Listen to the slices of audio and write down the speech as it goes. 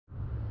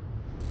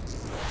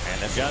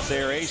They've got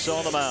their ace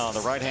on the mound,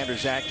 the right-hander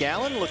Zach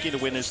Gallen, looking to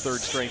win his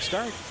third straight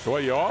start. Well,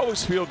 you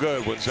always feel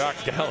good when Zach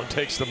Gallen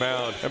takes the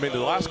mound. I mean, the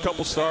last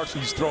couple starts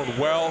he's thrown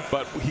well,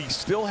 but he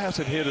still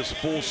hasn't hit his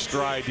full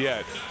stride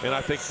yet. And I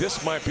think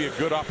this might be a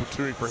good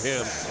opportunity for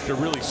him to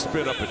really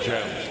spin up a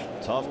gem.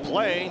 Tough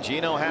play.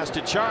 Gino has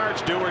to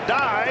charge, do or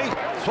die.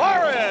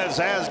 Suarez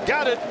has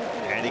got it,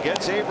 and he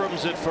gets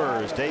Abrams at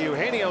first.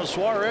 Eugenio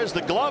Suarez,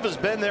 the glove has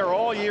been there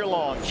all year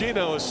long.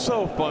 Gino is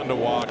so fun to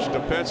watch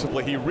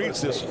defensively. He reads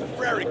this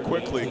very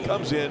quickly,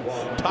 comes in,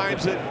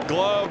 times it,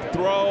 glove,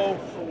 throw,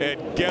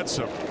 and gets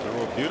him.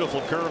 So a beautiful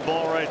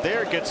curveball right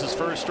there, gets his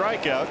first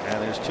strikeout,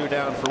 and there's two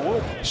down for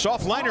Wood.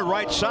 Soft liner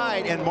right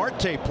side, and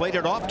Marte played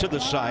it off to the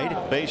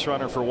side. Base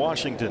runner for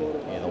Washington.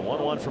 And the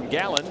 1-1 from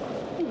Gallen.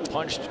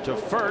 Punched to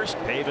first.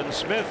 Pavin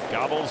Smith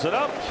gobbles it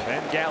up,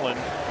 and Gallen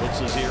puts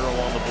a 0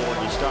 on the board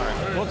to start.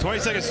 Well,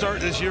 22nd start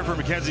this year for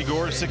Mackenzie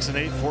Gore,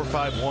 6-8,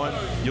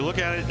 4.51. You look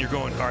at it and you're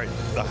going, all right,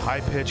 the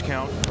high pitch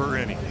count per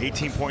inning,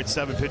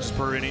 18.7 pitches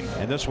per inning.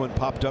 And this one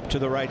popped up to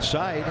the right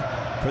side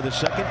for the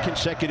second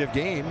consecutive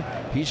game.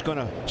 He's going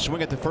to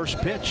swing at the first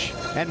pitch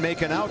and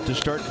make an out to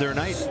start their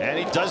night. And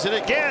he does it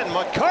again.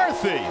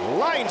 McCarthy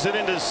lines it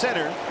into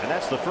center, and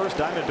that's the first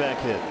Diamondback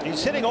hit.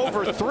 He's hitting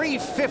over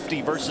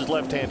 350 versus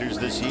left-handers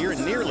this year,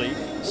 and nearly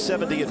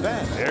 70 at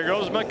bat. There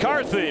goes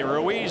McCarthy.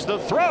 Ruiz the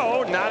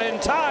throw, not in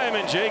time,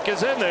 and Jake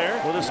is in there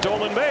with a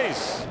stolen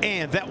base.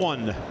 And that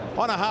one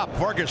on a hop.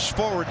 Vargas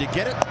forward to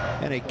get it,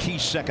 and a key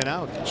second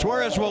out.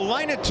 Suarez will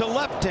line it to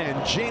left,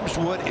 and James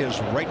Wood is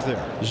right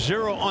there.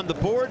 0 on the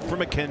board for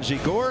Mackenzie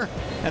Gore,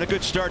 and a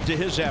good start to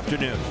his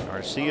afternoon.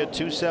 Garcia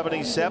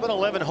 277,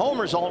 11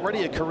 homers,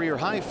 already a career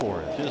high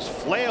for him. Just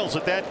flails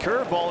at that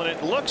curveball, and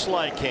it looks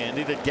like,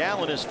 Candy, that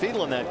Gallen is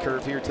feeling that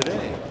curve here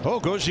today. Oh,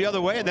 goes the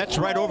other way, and that's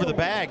right over the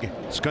bag.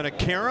 It's going to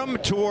carry him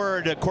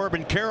toward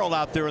Corbin Carroll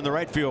out there in the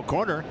right field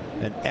corner.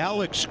 And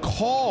Alex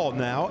Call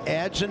now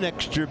adds an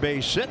extra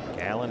base hit.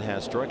 Gallen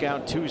has struck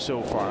out 2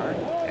 so far,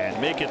 and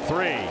make it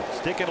 3.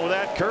 Sticking with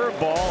that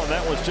curveball, and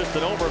that was just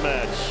an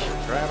overmatch.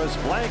 Travis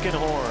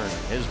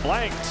Blankenhorn is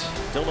blanked.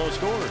 Still no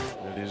score.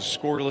 It is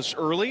scoreless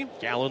early.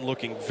 Gallen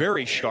looking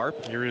very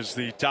sharp. Here is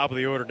the top of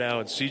the order now,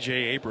 and C.J.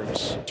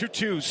 Abrams.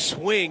 2-2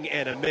 swing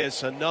and a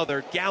miss.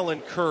 Another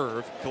Gallen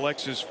curve.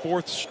 Collects his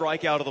 4th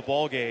strikeout of the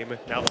ball game.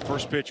 Now the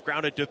first pitch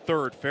grounded to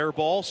third. Fair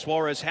ball.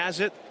 Suarez has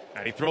it.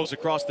 And he throws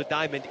across the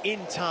diamond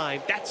in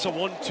time. That's a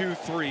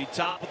 1-2-3.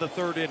 Top of the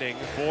 3rd inning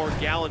for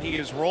Gallen. He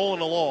is rolling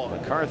along.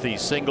 McCarthy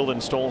singled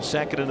and stole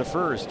second in the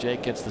first.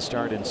 Jake gets the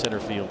start in center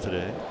field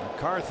today.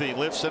 McCarthy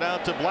lifts it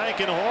out to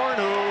Blankenhorn,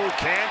 who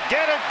can't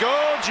get it.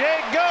 Go,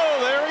 Jake, go.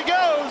 There he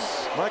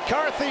goes.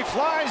 McCarthy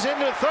flies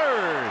into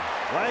third.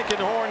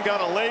 Blankenhorn got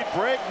a late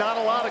break, not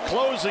a lot of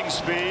closing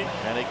speed,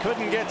 and he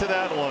couldn't get to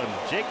that one.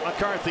 Jake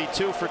McCarthy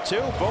 2 for 2,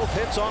 both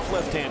hits off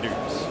left-handers.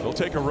 They'll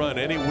take a run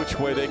any which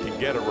way they can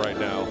get it right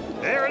now.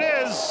 There it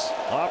is,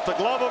 off the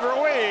glove of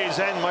Ruiz,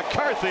 and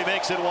McCarthy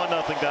makes it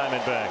 1-0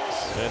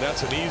 Diamondbacks. And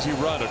that's an easy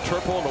run, a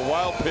triple and a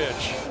wild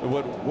pitch. It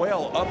went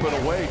well up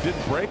and away,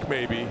 didn't break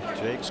maybe.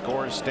 Jake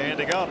scores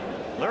standing up.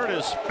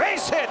 Lourdes,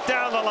 base hit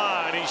down the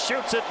line. He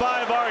shoots it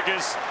by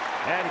Vargas,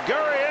 and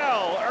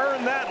Gurriel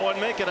earned that one,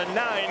 making a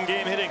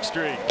 9-game hitting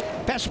streak.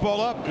 Fastball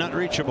up, not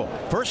reachable.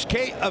 First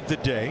K of the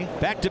day.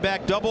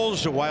 Back-to-back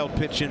doubles, a wild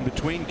pitch in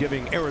between,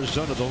 giving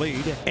Arizona the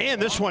lead.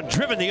 And this one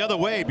driven the other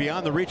way,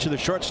 beyond the reach of the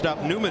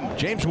shortstop Newman.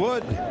 James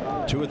Wood,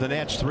 2 of the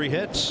Nats' 3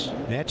 hits.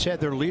 Nats had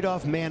their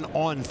leadoff man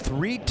on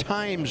 3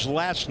 times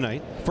last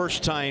night.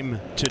 First time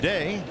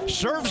today.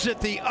 Serves it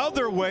the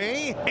other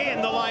way,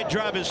 and the line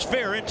drive is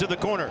fair into the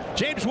corner.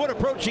 James Wood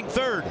approaching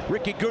third.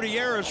 Ricky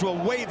Gutierrez will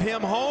wave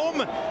him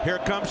home. Here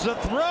comes the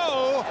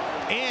throw,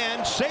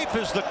 and safe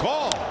is the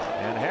call.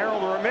 And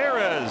Harold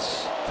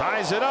Ramirez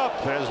ties it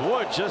up as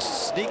Wood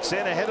just sneaks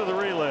in ahead of the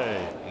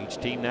relay. Each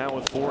team now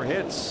with 4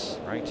 hits.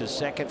 Right to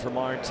second for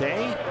Marte.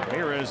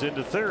 Ramirez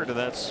into third, and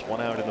that's 1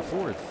 out in the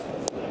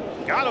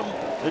 4th. Got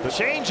him. The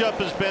changeup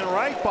has been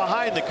right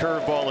behind the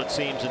curveball, it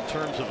seems, in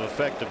terms of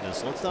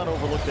effectiveness. Let's not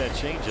overlook that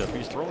changeup.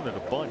 He's thrown it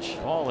a bunch.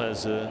 Paul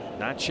has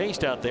not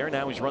chased out there.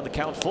 Now he's run the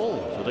count full.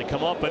 So they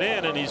come up and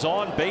in, and he's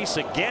on base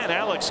again.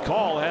 Alex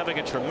Call having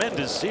a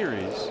tremendous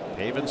series.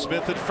 Pavin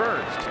Smith at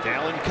first.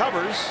 Gallen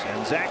covers,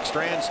 and Zach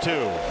strands 2.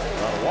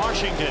 But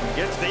Washington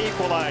gets the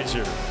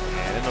equalizer.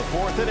 And in the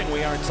 4th inning,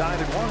 we are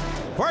tied at 1.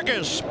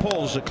 Vargas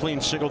pulls a clean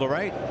single to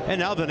right, and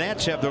now the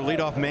Nats have their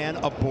leadoff man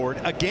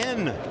aboard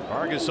again.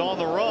 Vargas on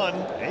the run.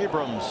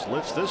 Abrams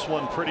lifts this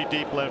one pretty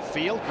deep left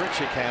field.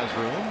 Grichuk has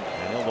room,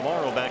 and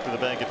Ildemaro back to the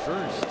bag at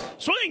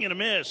first. Swing and a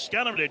miss.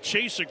 Got him to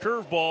chase a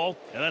curveball,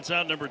 and that's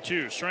out number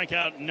 2.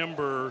 Strikeout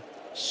number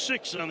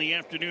 6 on the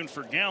afternoon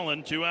for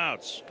Gallen. 2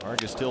 outs.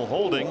 Vargas still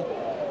holding.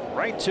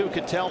 Right to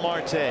Ketel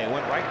Marte.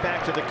 Went right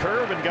back to the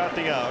curve and got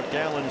the out.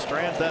 Gallen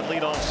strands that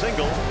leadoff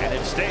single, and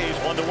it stays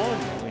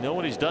 1-1. We know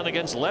what he's done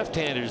against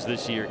left-handers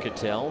this year,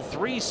 Ketel.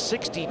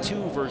 362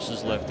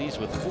 versus lefties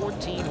with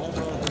 14 home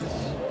runs.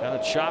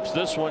 Kind of chops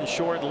this one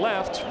short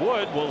left.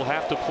 Wood will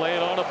have to play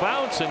it on a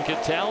bounce, and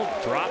Cattell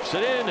drops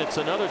it in. It's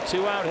another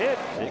 2-out hit.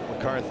 Jake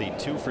McCarthy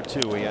 2 for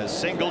 2. He has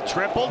single,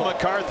 triple.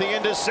 McCarthy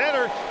into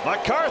center.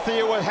 McCarthy,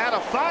 who had a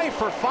 5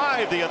 for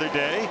 5 the other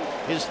day,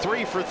 is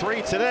 3 for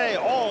 3 today,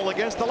 all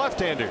against the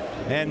left-hander.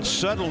 And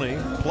suddenly,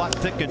 plot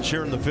thickens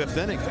here in the 5th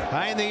inning.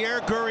 High in the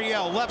air,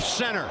 Gurriel, left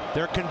center.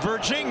 They're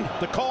converging.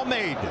 The call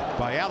made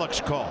by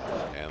Alex Call.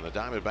 And the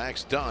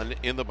Diamondbacks done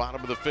in the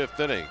bottom of the 5th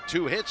inning.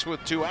 2 hits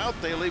with 2 out.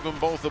 They leave them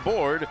both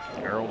aboard.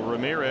 Harold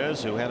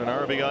Ramirez, who had an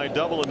RBI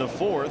double in the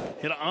 4th.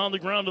 Hit on the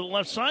ground to the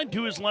left side.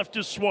 To his left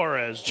is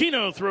Suarez.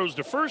 Gino throws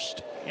to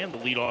first, and the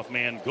leadoff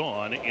man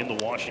gone in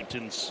the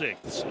Washington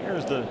 6th.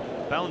 Here's the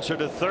bouncer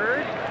to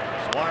third.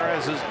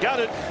 Suarez has got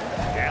it.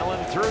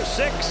 Allen through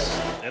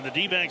 6. And the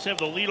D-backs have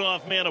the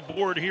leadoff man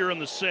aboard here in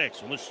the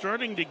 6th. They're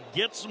starting to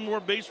get some more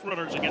base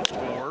runners against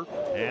score.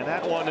 And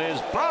that one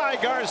is by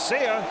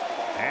Garcia.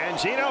 And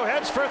Gino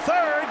heads for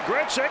third.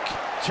 Grichuk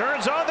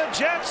turns on the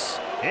Jets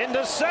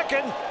into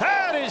second.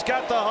 And he's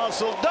got the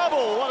hustle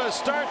double. What a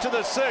start to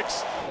the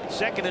 6th.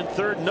 Second and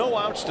third, no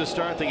outs to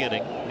start the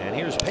inning. And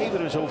here's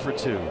Pavin, who's 0 for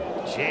 2.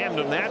 Jammed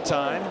him that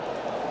time.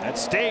 That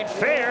stayed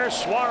fair.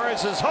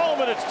 Suarez is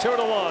home, and it's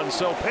 2-1.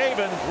 So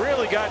Pavin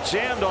really got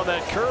jammed on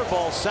that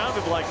curveball.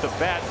 Sounded like the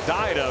bat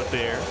died out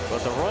there.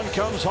 But the run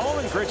comes home,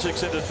 and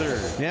Grichuk's into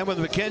third. Yeah, with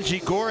Mackenzie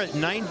Gore at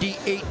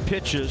 98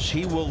 pitches,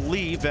 he will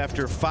leave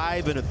after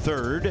 5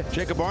 1/3.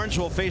 Jacob Barnes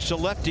will face a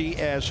lefty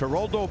as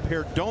Geraldo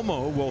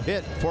Perdomo will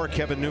hit for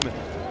Kevin Newman.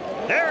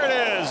 There it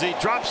is. He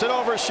drops it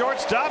over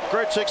shortstop.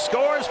 Grichuk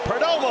scores.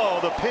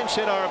 Perdomo, the pinch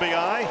hit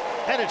RBI,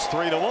 and it's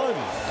 3-1.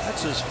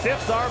 That's his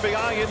 5th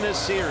RBI in this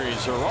series.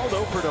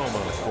 Geraldo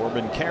Perdomo.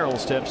 Corbin Carroll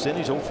steps in.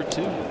 He's 0 for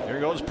 2. Here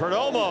goes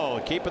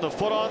Perdomo, keeping the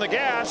foot on the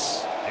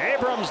gas.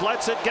 Abrams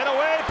lets it get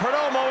away.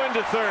 Perdomo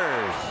into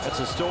third. That's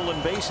a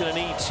stolen base and an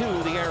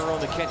E2. The error on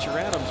the catcher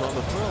Adams on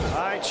the throw.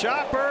 High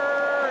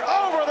chopper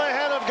over the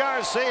head of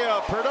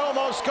Garcia.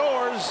 Perdomo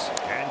scores,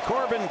 and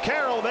Corbin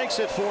Carroll makes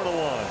it 4-1.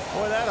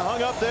 Boy, that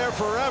hung up there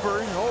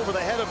forever over the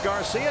head of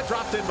Garcia,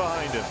 dropped in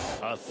behind him.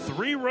 A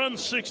 3-run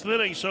 6th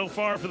inning so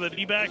far for the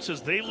D-backs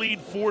as they lead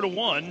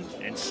 4-1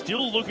 and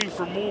still looking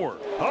for more.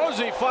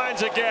 Posey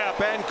finds a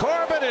gap, and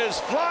Corbin is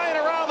flying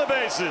around the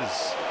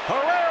bases.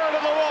 Herrera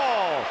to the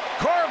wall.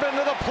 Corbin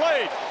to the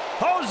plate.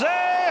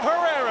 Jose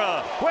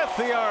Herrera with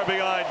the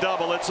RBI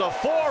double. It's a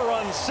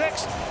 4-run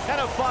 6th and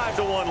a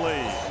 5-1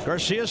 lead.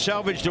 Garcia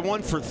salvaged a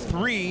 1 for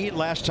 3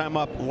 last time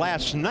up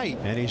last night,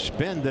 and he's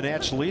been the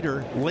Nats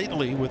leader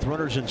lately with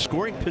runners in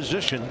scoring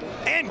position.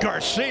 And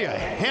Garcia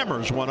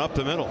hammers one up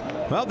the middle.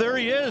 Well, there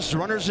he is,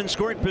 runners in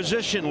scoring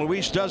position.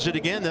 Luis does it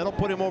again. That'll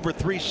put him over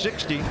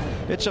 360.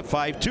 It's a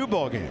 5-2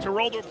 ball game.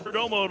 Geraldo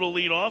Perdomo to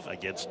lead off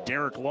against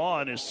Derek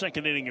Law in his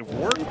 2nd inning of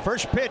work.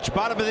 First pitch,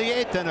 bottom of the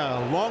 8th, and a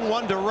long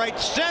one to right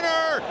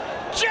center.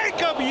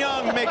 Jacob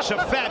Young makes a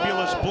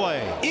fabulous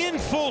play in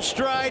full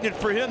stride, and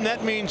for him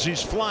that means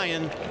he's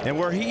flying, and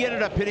where he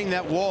ended up hitting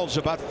that wall is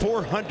about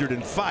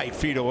 405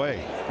 feet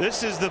away.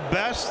 This is the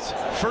best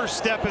first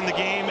step in the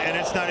game, and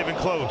it's not even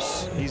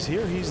close. He's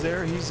here, he's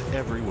there, he's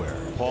everywhere.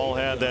 Paul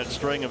had that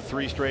string of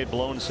 3 straight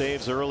blown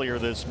saves earlier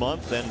this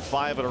month, and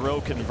 5 in a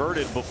row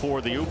converted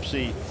before the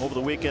oopsie over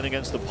the weekend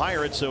against the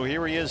Pirates. So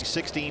here he is,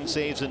 16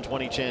 saves and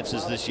 20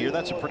 chances this year.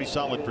 That's a pretty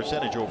solid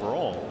percentage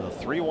overall.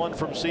 A 3-1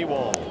 from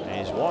Sewald.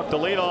 And he's walked the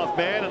leadoff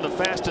man and the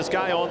fastest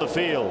guy on the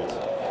field.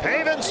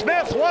 Pavin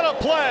Smith, what a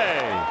play!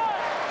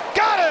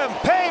 Got him!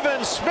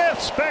 Pavin Smith,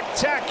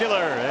 spectacular!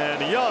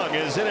 And Young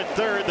is in at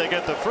third. They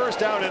get the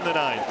first out in the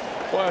 9th.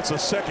 Well, that's the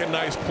second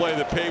nice play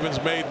that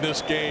Pavin's made in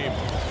this game.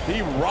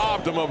 He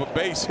robbed him of a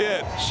base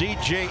hit.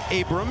 C.J.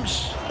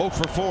 Abrams 0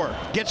 for 4.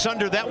 Gets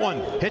under that one.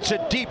 Hits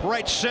it deep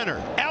right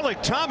center.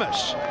 Alec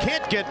Thomas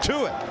can't get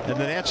to it. And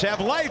the Nats have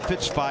life.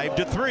 It's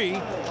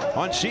 5-3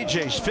 on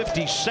C.J.'s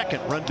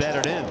 52nd run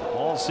batted in.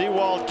 Paul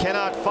Sewald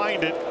cannot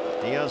find it.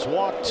 He has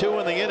walked 2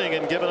 in the inning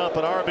and given up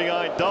an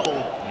RBI double.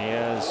 He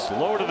has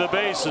loaded the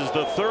bases,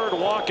 the 3rd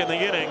walk in the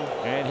inning.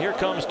 And here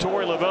comes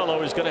Torey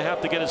Lovullo. He's going to have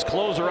to get his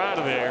closer out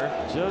of there.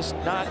 Just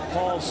not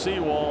Paul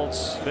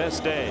Sewald's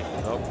best day.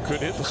 Oh,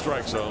 couldn't hit the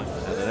strike zone.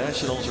 And the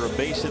Nationals are a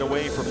base hit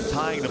away from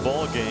tying the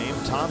ball game.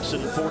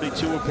 Thompson,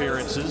 42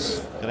 appearances.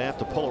 Going to have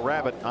to pull a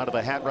rabbit out of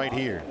the hat right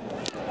here.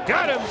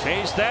 Got him.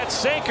 Chase that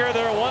sinker.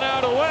 They're 1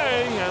 out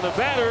away, and the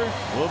batter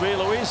will be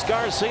Luis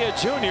Garcia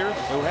Jr.,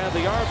 who had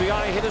the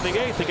RBI hit in the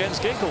 8th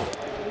against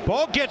Ginkel.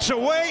 Ball gets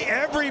away.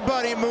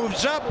 Everybody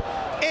moves up,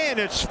 and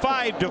it's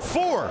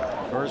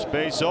 5-4. First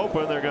base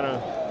open. They're going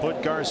to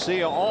put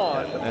Garcia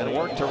on and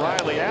work to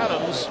Riley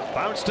Adams.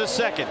 Bounce to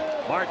second.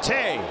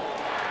 Marte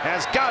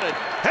has got it,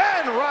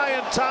 and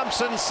Ryan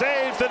Thompson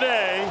saved the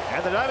day,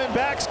 and the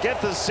Diamondbacks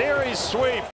get the series sweep.